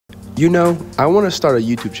You know, I want to start a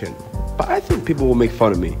YouTube channel, but I think people will make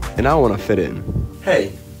fun of me, and I want to fit in. Hey,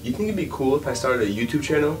 you think it'd be cool if I started a YouTube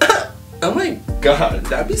channel? Oh my god,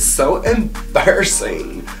 that'd be so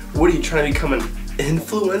embarrassing. What are you trying to become an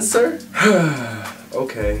influencer?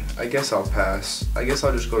 Okay, I guess I'll pass. I guess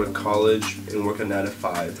I'll just go to college and work a 9 to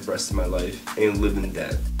 5 the rest of my life and live in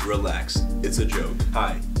debt. Relax, it's a joke.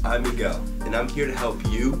 Hi, I'm Miguel, and I'm here to help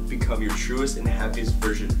you become your truest and happiest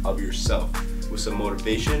version of yourself with some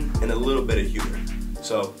motivation and a little bit of humor.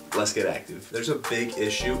 So let's get active. There's a big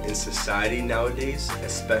issue in society nowadays,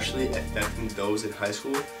 especially affecting those in high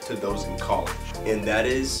school to those in college, and that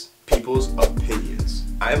is people's opinions.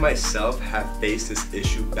 I myself have faced this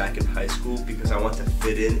issue back in high school because I want to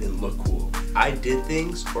fit in and look cool. I did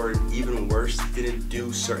things, or even worse, didn't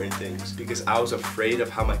do certain things because I was afraid of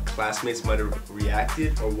how my classmates might have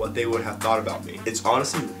reacted or what they would have thought about me. It's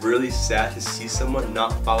honestly really sad to see someone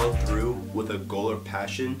not follow through with a goal or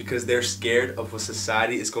passion because they're scared of what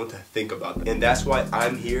society is going to think about them. And that's why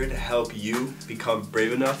I'm here to help you become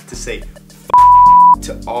brave enough to say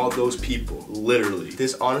to all those people, literally.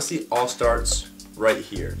 This honestly all starts right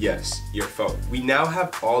here. Yes, your phone. We now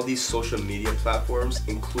have all these social media platforms,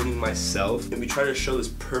 including myself, and we try to show this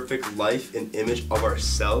perfect life and image of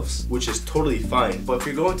ourselves, which is totally fine. But if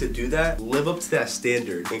you're going to do that, live up to that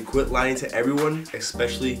standard and quit lying to everyone,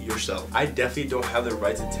 especially yourself. I definitely don't have the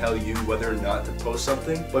right to tell you whether or not to post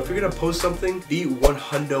something, but if you're gonna post something, be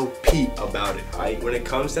 100% about it, right? When it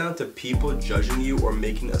comes down to people judging you or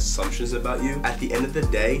making assumptions about you, at the end of the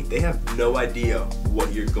day, they have no idea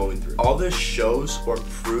what you're going through. All this shows or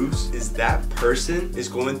proves is that person is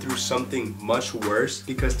going through something much worse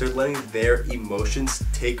because they're letting their emotions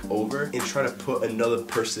take over and try to put another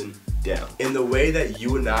person down. And the way that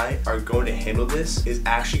you and I are going to handle this is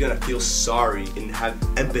actually going to feel sorry and have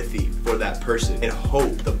empathy for that person and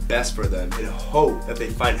hope the best for them and hope that they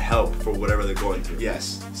find help for whatever they're going through.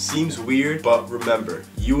 Yes, seems weird, but remember,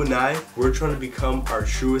 you and I, we're trying to become our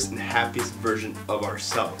truest and happiest version of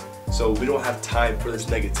ourselves. So we don't have time for this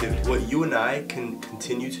negativity. What you and I can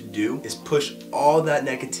continue to do is push all that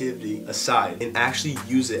negativity aside and actually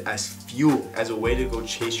use it as fuel, as a way to go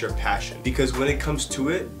chase your passion. Because when it comes to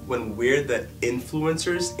it, when we're the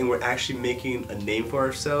influencers and we're actually making a name for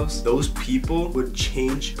ourselves, those people would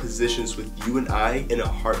change positions with you and I in a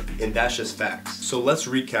heartbeat. And that's just facts. So let's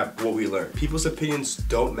recap what we learned. People's opinions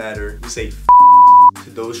don't matter. We say to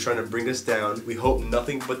those trying to bring us down. We hope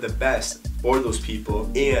nothing but the best for those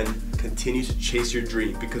people and continue to chase your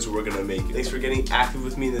dream because we're gonna make it. Thanks for getting active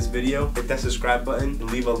with me in this video. Hit that subscribe button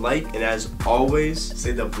and leave a like. And as always,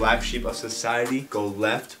 say the black sheep of society, go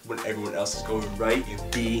left when everyone else is going right,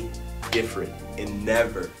 and be different. And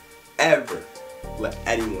never, ever let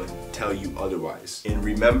anyone tell you otherwise. And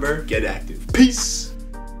remember, get active. Peace!